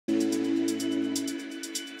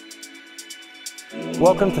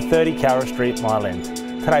Welcome to 30 Cowra Street, Mile End.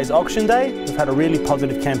 Today's auction day. We've had a really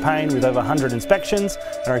positive campaign with over 100 inspections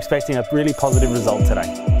and are expecting a really positive result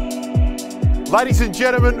today. Ladies and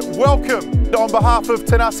gentlemen, welcome. On behalf of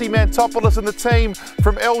Thanasi Mantopoulos and the team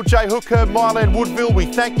from LJ Hooker, Mile End, Woodville, we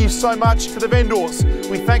thank you so much to the vendors.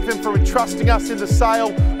 We thank them for entrusting us in the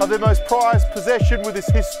sale of their most prized possession with this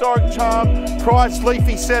historic charm, prized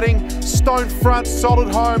leafy setting, stone front, solid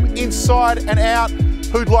home, inside and out.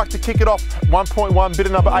 Who'd like to kick it off? 1.1, bidder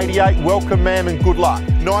number 88. Welcome, ma'am, and good luck.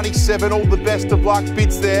 97, all the best of luck.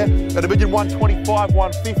 Bids there at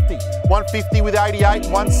 $1,125,150. 150 with 88,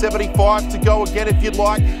 175 to go again if you'd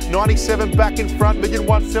like. 97 back in front,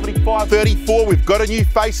 $1,175,000. 34, we've got a new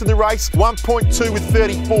face in the race. 1.2 with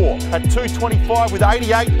 34. At 225 with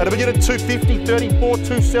 88, at $250, 34,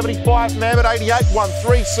 275, ma'am at 88.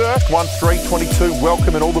 13, sir. 13, 22,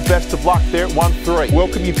 welcome and all the best of luck there at 13.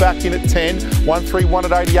 Welcome you back in at 10. 131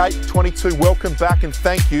 at 88, 22, welcome back and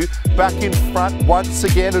thank you. Back in front once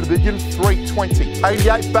again at $1,320.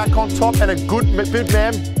 88 back on top and a good bid,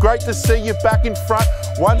 ma'am. Great to see you back in front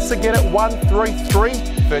once again at 133,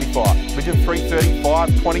 35.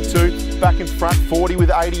 $1,335, 22 back in front, 40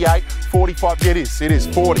 with 88, 45. It is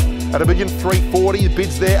 40 at $1,340. The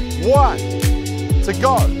bids there. One to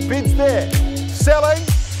go. Bids there. Selling,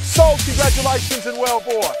 sold. Congratulations and well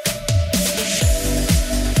bought.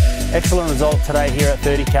 Excellent result today here at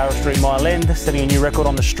 30 Cowra Street, Mile End, setting a new record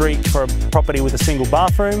on the street for a property with a single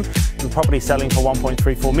bathroom. The property selling for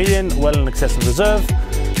 $1.34 million, well in excess of reserve.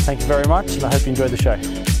 Thank you very much and I hope you enjoyed the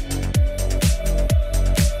show.